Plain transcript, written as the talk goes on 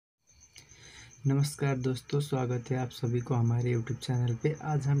नमस्कार दोस्तों, स्वागत है आप सभी को हमारे यूट्यूब चैनल पे।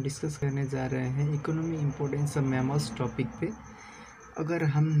 आज हम डिस्कस करने जा रहे हैं economy importance of mammals topic पे। अगर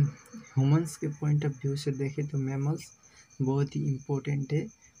हम ह्यूमंस के पॉइंट ऑफ व्यू से देखें तो मैमल्स बहुत ही इम्पोर्टेंट है,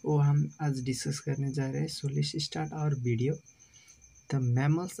 वो हम आज डिस्कस करने जा रहे हैं। So let's start our video. The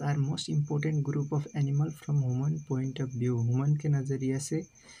mammals are most important group of animal from human point of view. Human के नज़रिए से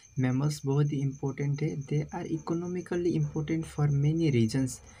मैमल्स बहुत ही इम्पोर्टेंट है। They are economically important for many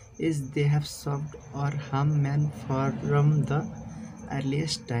regions is they have served or harmed man from the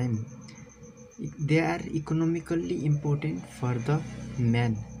earliest time. They are economically important for the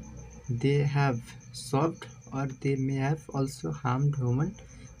man. They have served or they may have also harmed human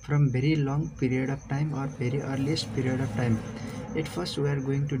from very long period of time or very earliest period of time. At first we are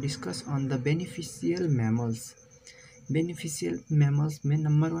going to discuss on the beneficial mammals. Beneficial mammals में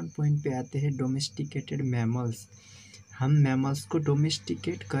number 1 point पे आते हैं domesticated mammals. हम mammals को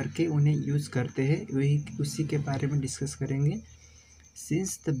domesticate करके उन्हें use करते हैं, वही उसी के बारे में डिस्कस करेंगे।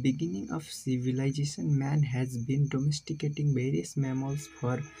 Since the beginning of civilisation man has been domesticating various mammals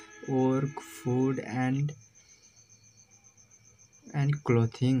for work, food and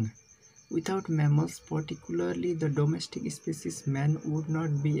clothing. Without mammals, particularly the domestic species, man would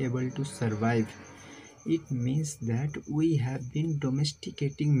not be able to survive. It means that we have been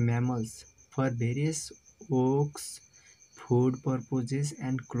domesticating mammals for various works, food purposes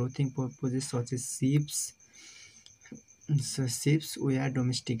and clothing purposes such as sheep. So sheep, we are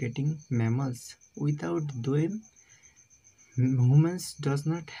domesticating mammals. Without them, humans does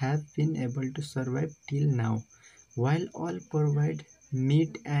not have been able to survive till now. While all provide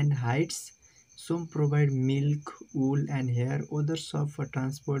meat and hides, some provide milk, wool and hair, others serve for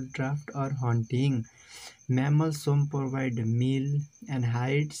transport, draft or hunting. Mammals some provide meat and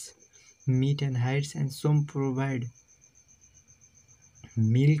hides, and some provide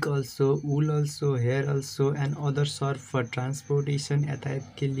milk also, wool also, hair also, and others serve for transportation,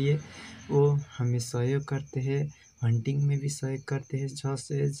 यातायात के लिए वो हमें सहयोग करते हैं, hunting में भी सहयोग करते हैं,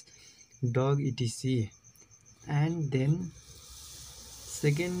 just as dog etc. And then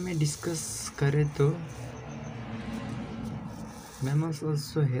second में डिस्कस करें तो mammals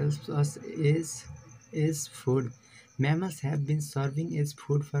also helps us as food. Mammals have been serving as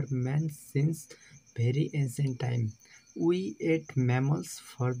food for man since very ancient time. We ate mammals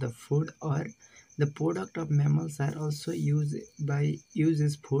for the food, or the product of mammals are also used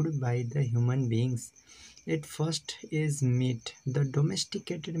as food by the human beings. At first is meat. The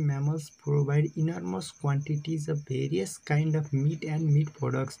domesticated mammals provide enormous quantities of various kind of meat and meat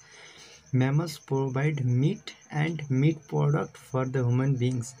products. Mammals provide meat and meat product for the human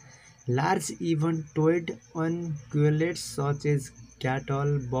beings. Large even toed ungulates such as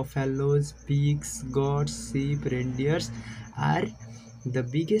cattle, buffaloes, pigs, goats, sheep, reindeers are the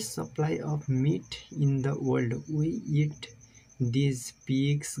biggest supply of meat in the world. We eat these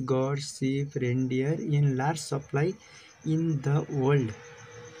pigs, goats, sheep, reindeer in large supply in the world.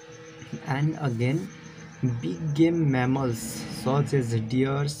 And again, big game mammals such as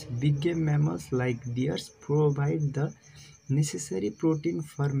deers, big game mammals like deers provide the necessary protein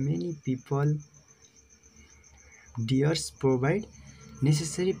for many people. Deers provide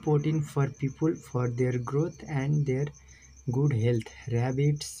necessary protein for people for their growth and their good health.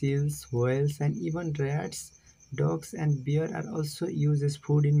 Rabbits, seals, whales and even rats, dogs and bear are also used as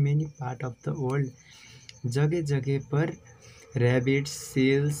food in many parts of the world. जगह जगह पर rabbits,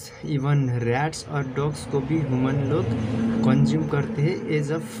 seals, even rats और dogs को भी human लोग consume करते हैं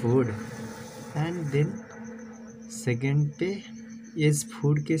as a food. And then second पे एज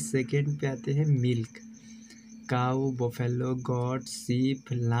फूड के सेकेंड पे आते हैं milk. Cow, buffalo, got,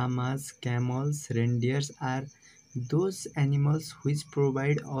 sheep, llamas, camels, reindeers are those animals which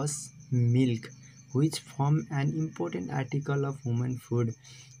provide us milk, which form an important article of human food.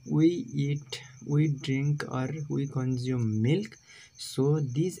 We eat, we drink or we consume milk, so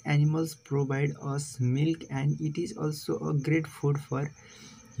these animals provide us milk and it is also a great food for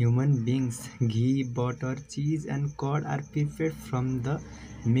human beings. Ghee, butter, cheese and curd are prepared from the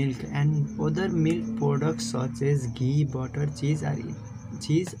milk, and other milk products such as ghee, butter, cheese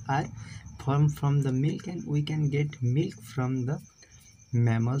are formed from the milk, and we can get milk from the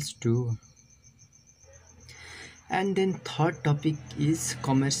mammals too. And then third topic is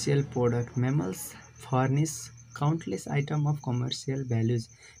commercial product. Mammals furnish countless items of commercial values.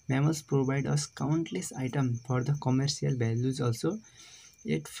 Mammals provide us countless items for the commercial values also.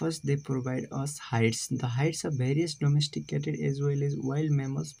 At first they provide us hides. The hides are various domesticated as well as wild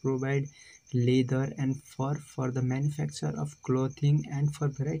mammals provide leather and fur for the manufacture of clothing and for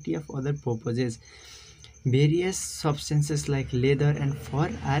variety of other purposes. Various substances like leather and fur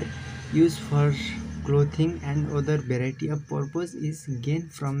are used for clothing and other variety of purpose is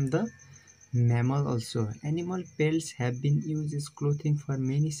gained from the mammal also. Animal pelts have been used as clothing for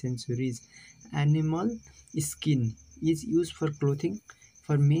many centuries. Animal skin is used for clothing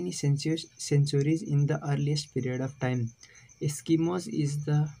for many centuries in the earliest period of time. Eskimos is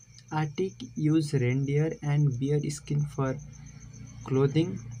the Arctic use reindeer and bear skin for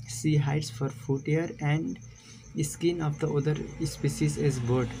clothing, sea hides for footwear, and skin of the other species as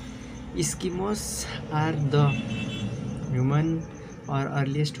bird. Eskimos are the human or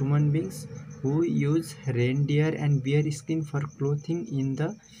earliest human beings who use reindeer and bear skin for clothing in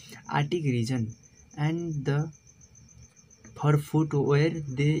the Arctic region, and for footwear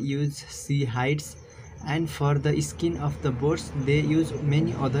they use sea hides, and for the skin of the birds they use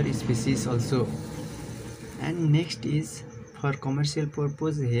many other species also. And next is for commercial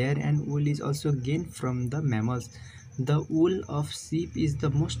purpose, hair and wool is also gained from the mammals. The wool of sheep is the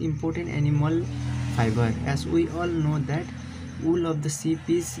most important animal fiber. As we all know that wool of the sheep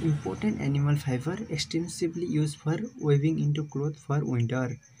is important animal fiber extensively used for weaving into cloth for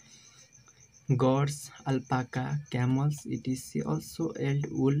winter. Goats, alpaca, camels, etc. also yield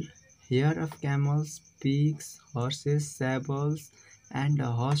wool. Hair of camels, pigs, horses, sables, and a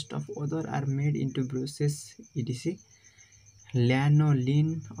host of other are made into brushes, etc.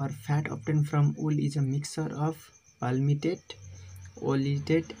 Lanolin or fat obtained from wool is a mixture of palmitate,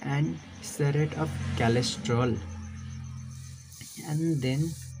 oleate, and stearate of cholesterol. And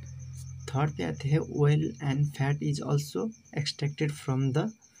then third पे आते हैं oil and fat is also extracted from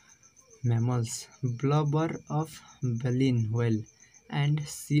the mammals. Blubber of baleen whale and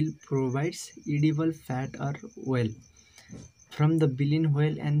seal provides edible fat or oil. From the baleen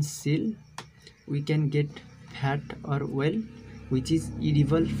whale and seal we can get fat or oil which is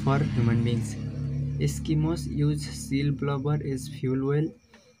edible for human beings. Eskimos use seal blubber as fuel oil.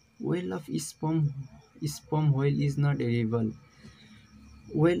 Oil of sperm whale is not edible.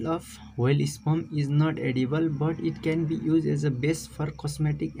 Oil of whale sperm is not edible, but it can be used as a base for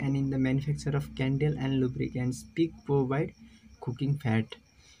cosmetic and in the manufacture of candle and lubricants. Pig provide cooking fat.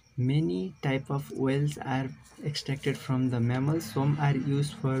 Many type of oils are extracted from the mammals. Some are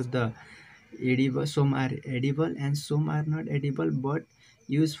used for the edible, some are edible, and some are not edible but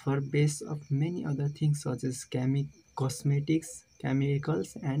used for base of many other things such as cosmetics,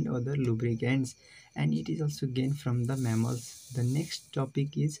 chemicals, and other lubricants, and it is also gained from the mammals. The next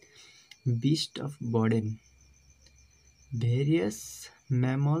topic is beast of burden. Various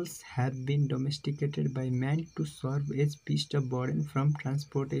mammals have been domesticated by man to serve as beast of burden from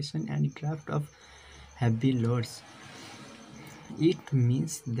transportation and draft of heavy loads. It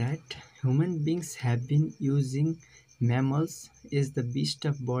means that human beings have been using mammals as the beast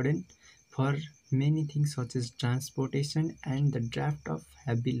of burden for many things such as transportation and the draft of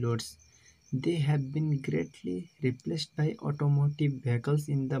heavy loads. They have been greatly replaced by automotive vehicles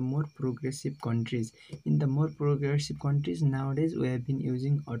in the more progressive countries. In the more progressive countries nowadays we have been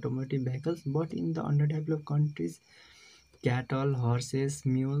using automotive vehicles, but in the underdeveloped countries cattle, horses,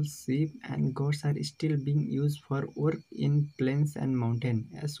 mules, sheep, and goats are still being used for work in plains and mountain.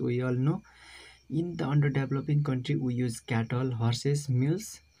 As we all know, in the underdeveloping country, we use cattle, horses,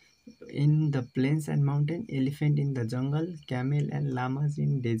 mules. In the plains and mountain, elephant in the jungle, camel and llamas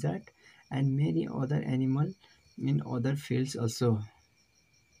in desert, and many other animals in other fields also.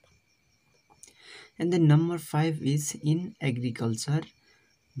 And the number 5 is in agriculture,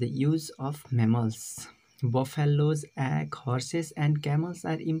 the use of mammals. Buffaloes, elk, horses, and camels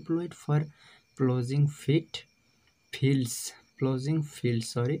are employed for ploughing fields. Ploughing fields,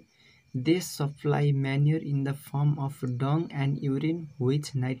 sorry. They supply manure in the form of dung and urine,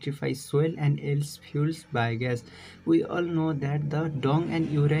 which nitrifies soil and yields fuels biogas. We all know that the dung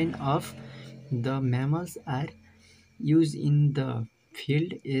and urine of the mammals are used in the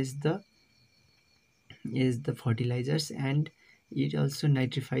field as the fertilizers, and it also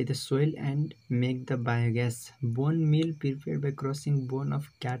nitrify the soil and make the biogas. Bone meal prepared by crushing bone of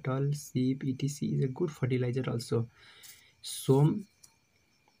cattle, sheep, etc. is a good fertilizer also.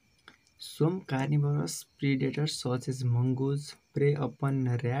 Some carnivorous predators such as mongoose prey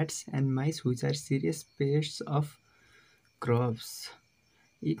upon rats and mice, which are serious pests of crops.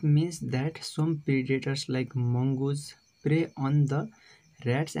 It means that some predators like mongoose prey on the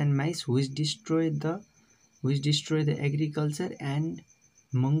rats and mice which destroy the agriculture, and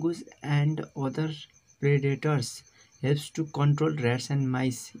mongoose and other predators helps to control rats and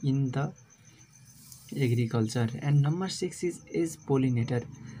mice in the agriculture. And number 6 is pollinator.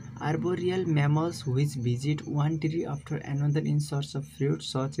 Arboreal mammals which visit one tree after another in search of fruit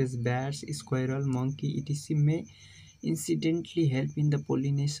such as bats, squirrel, monkey, etc. may incidentally help in the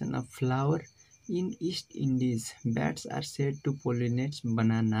pollination of flower. In East Indies, bats are said to pollinate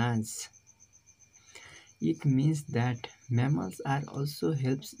bananas. It means that mammals are also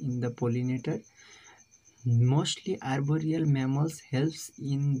helps in the pollinator. Mostly arboreal mammals helps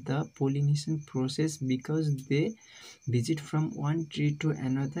in the pollination process because they visit from one tree to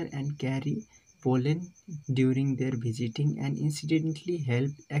another and carry pollen during their visiting and accidentally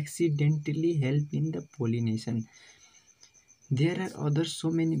help in the pollination. There are other so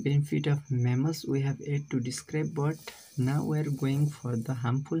many benefits of mammals we have yet to describe, but now we are going for the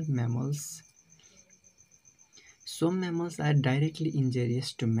harmful mammals. Some mammals are directly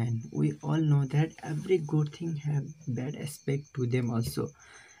injurious to man. We all know that every good thing have bad aspect to them also.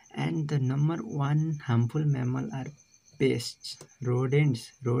 And the number one harmful mammal are pests,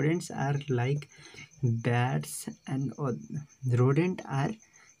 rodents. Rodents are like bats and rodent are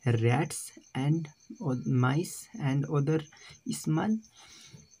rats and mice and other small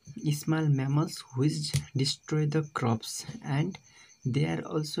small mammals which destroy the crops, and they are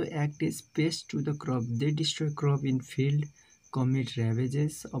also act as pests to the crop. They destroy crop in field, commit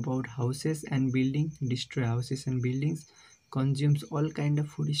ravages about houses and buildings, destroy houses and buildings, consumes all kind of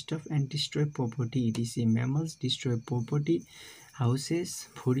food stuff and destroy property etc. Mammals destroy property, houses,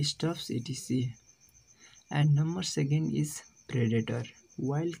 foodstuffs etc. And number second is predator.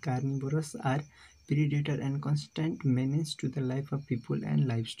 While carnivores are predator and constant menace to the life of people and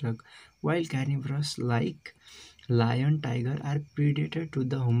livestock, while carnivores like lion, tiger are predator to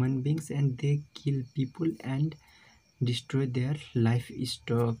the human beings and they kill people and destroy their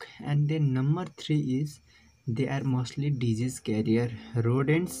livestock. And then number three is they are mostly disease carrier.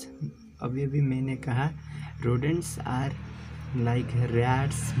 Rodents, अभी मैंने कहा, rodents are like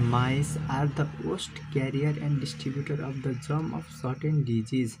rats, mice are the worst carrier and distributor of the germ of certain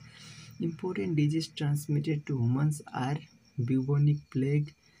disease. Important disease transmitted to humans are bubonic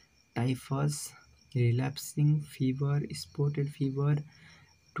plague, typhus, relapsing fever, spotted fever,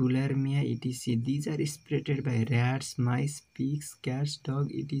 tularemia etc. These are spread by rats, mice, pigs, cats,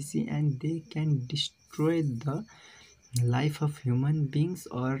 dogs etc. and they can destroy the life of human beings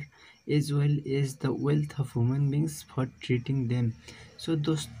or as well as the wealth of human beings for treating them. So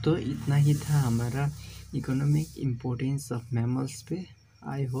दोस्तों इतना ही था हमारा economic importance of mammals पे.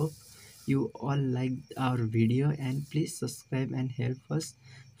 I hope you all liked our video and please subscribe and help us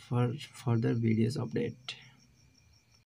for further videos update.